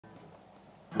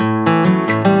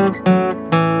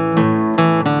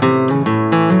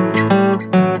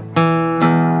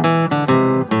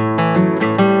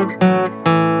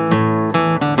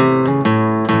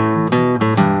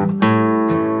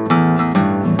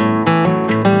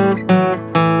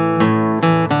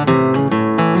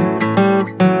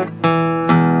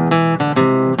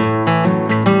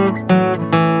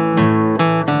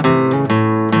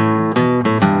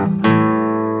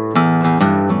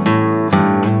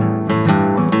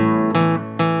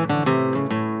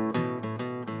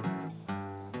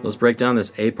break down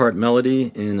this A part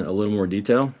melody in a little more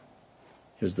detail.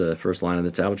 Here's the first line of the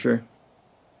tablature.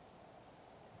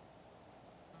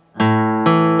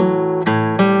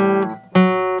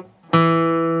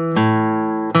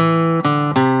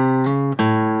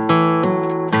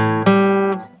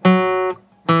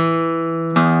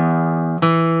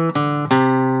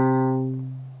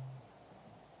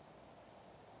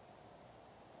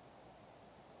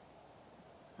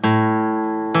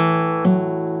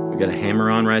 Got a hammer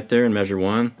on right there in measure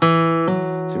 1.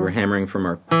 So we're hammering from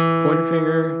our pointer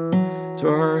finger to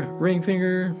our ring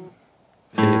finger.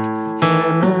 Pick,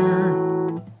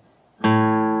 hammer.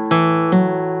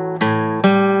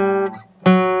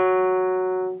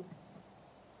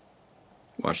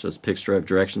 Watch those pick stroke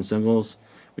direction symbols.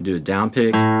 We do a down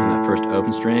pick on that first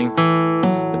open string,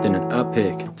 but then an up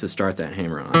pick to start that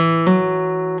hammer on.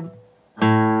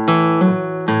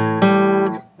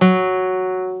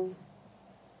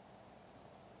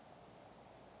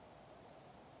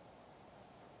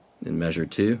 Then measure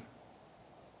 2.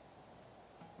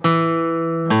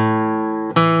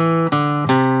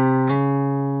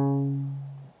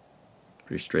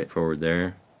 Pretty straightforward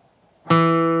there.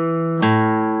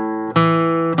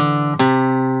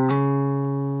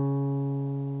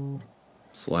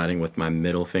 Sliding with my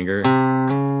middle finger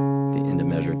at the end of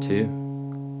measure 2.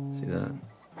 See that?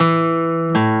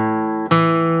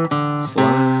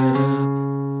 Slide up.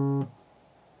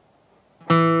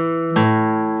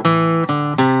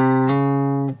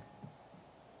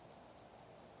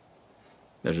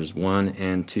 Measures 1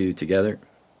 and 2 together.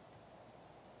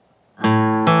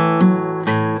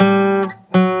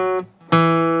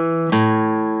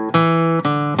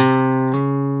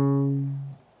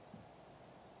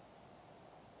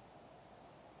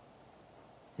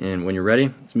 And when you're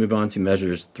ready, let's move on to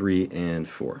measures 3 and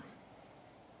 4.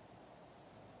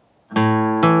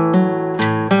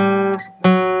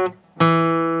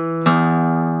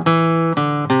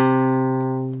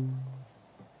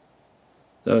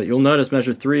 So you'll notice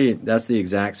measure 3, that's the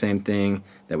exact same thing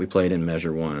that we played in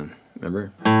measure 1.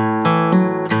 Remember?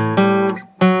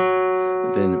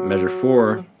 But then measure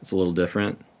 4, it's a little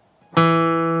different.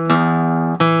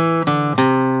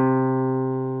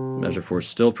 Measure 4 is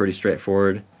still pretty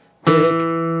straightforward. Pick,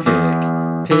 pick,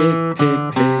 pick, pick,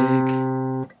 pick.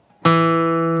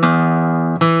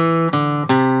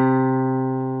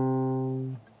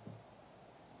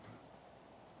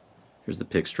 Here's the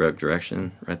pick stroke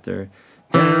direction right there.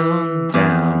 Down,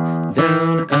 down,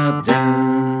 down, up,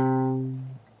 down.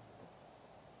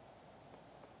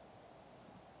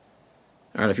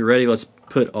 Alright, if you're ready, let's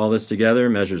put all this together,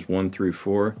 measures 1 through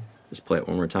 4. Just play it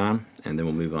one more time, and then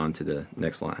we'll move on to the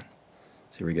next line.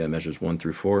 So here we go, measures 1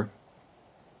 through 4.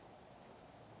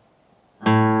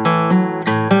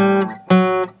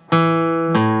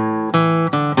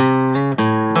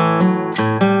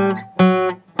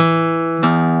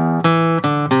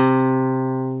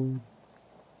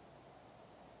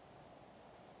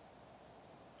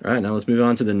 Alright, now let's move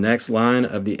on to the next line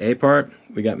of the A part.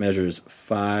 We got measures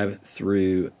 5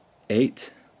 through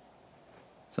 8.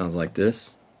 Sounds like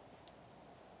this.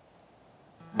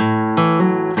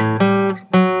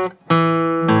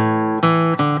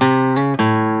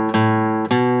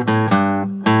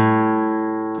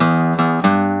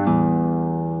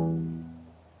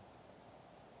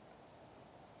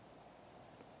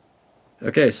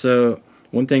 Okay, so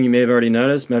one thing you may have already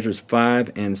noticed, measures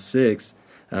 5 and 6,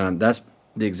 that's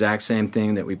the exact same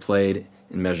thing that we played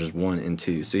in measures 1 and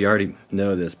 2. So you already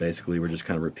know this basically, we're just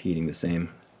kind of repeating the same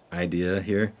idea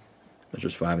here.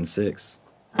 Measures 5 and 6.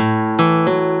 So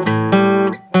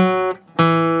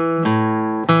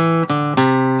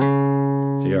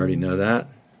you already know that.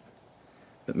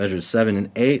 But measures 7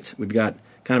 and 8, we've got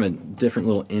kind of a different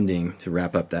little ending to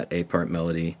wrap up that A part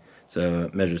melody. So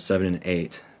measures 7 and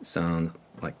 8 sound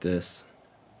like this.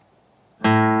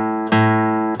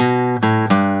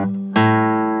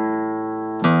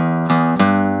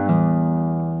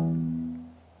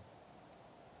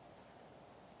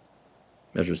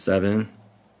 Measure 7,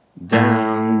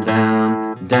 down,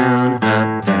 down, down,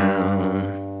 up,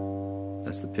 down.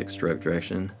 That's the pick stroke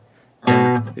direction.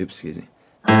 Down, oops, excuse me.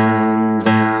 Down,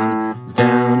 down,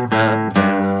 down, up,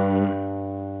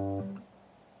 down.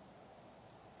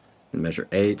 And measure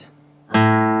 8.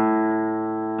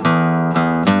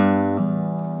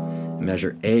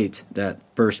 Measure 8, that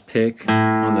first pick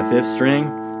on the 5th string,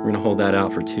 we're going to hold that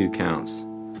out for 2 counts.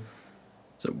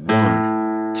 So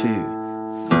 1, 2,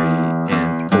 3,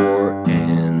 and 4,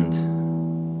 and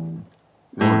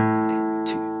 1, and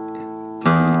 2, and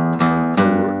 3, and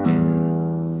 4,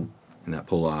 and that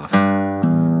pull off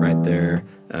right there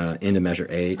into measure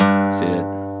 8. See it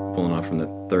pulling off from the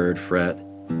 3rd fret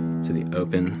to the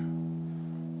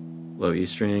open low E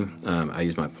string. I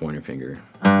use my pointer finger.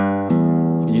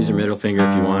 You can use your middle finger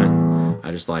if you want.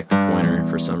 I just like the pointer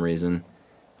for some reason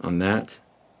on that.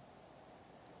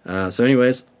 So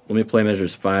anyways, let me play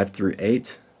measures 5 through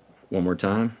 8 one more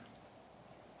time.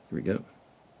 Here we go.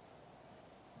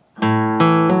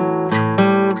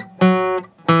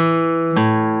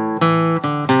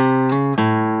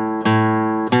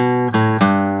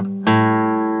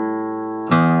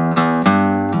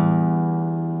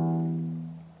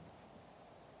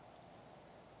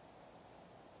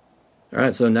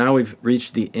 Alright, so now we've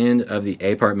reached the end of the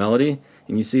A part melody,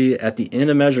 and you see at the end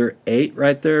of measure 8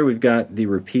 right there, we've got the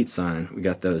repeat sign. We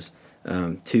got those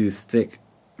two thick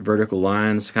vertical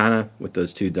lines kind of with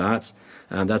those two dots.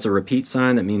 That's a repeat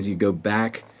sign. That means you go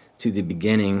back to the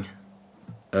beginning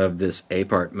of this A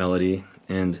part melody,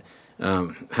 and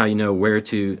how you know where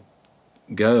to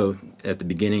go at the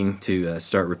beginning to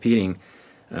start repeating.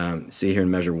 See here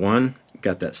in measure 1, we've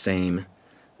got that same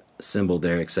symbol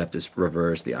there, except it's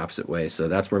reversed the opposite way. So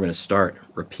that's where we're going to start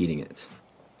repeating it.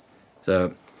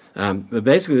 So but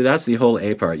basically that's the whole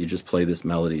A part. You just play this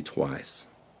melody twice,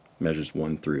 measures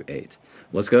 1 through 8.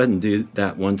 Let's go ahead and do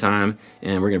that one time,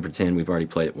 and we're going to pretend we've already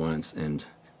played it once, and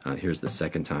here's the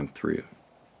second time through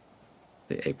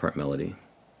the A part melody.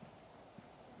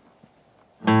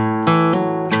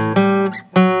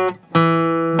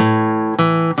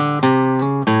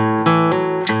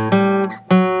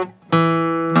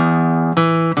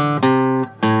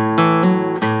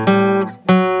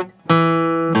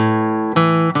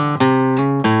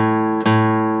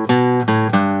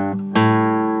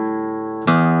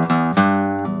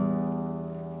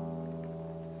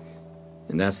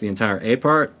 And that's the entire A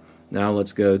part. Now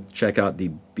let's go check out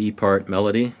the B part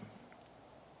melody,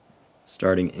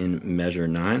 starting in measure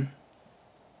 9.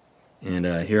 And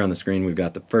here on the screen we've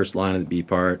got the first line of the B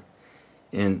part.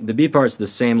 And the B part's the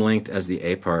same length as the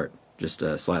A part, just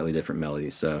a slightly different melody.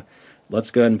 So let's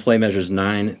go ahead and play measures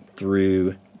 9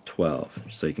 through 12,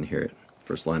 so you can hear it.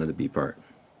 First line of the B part.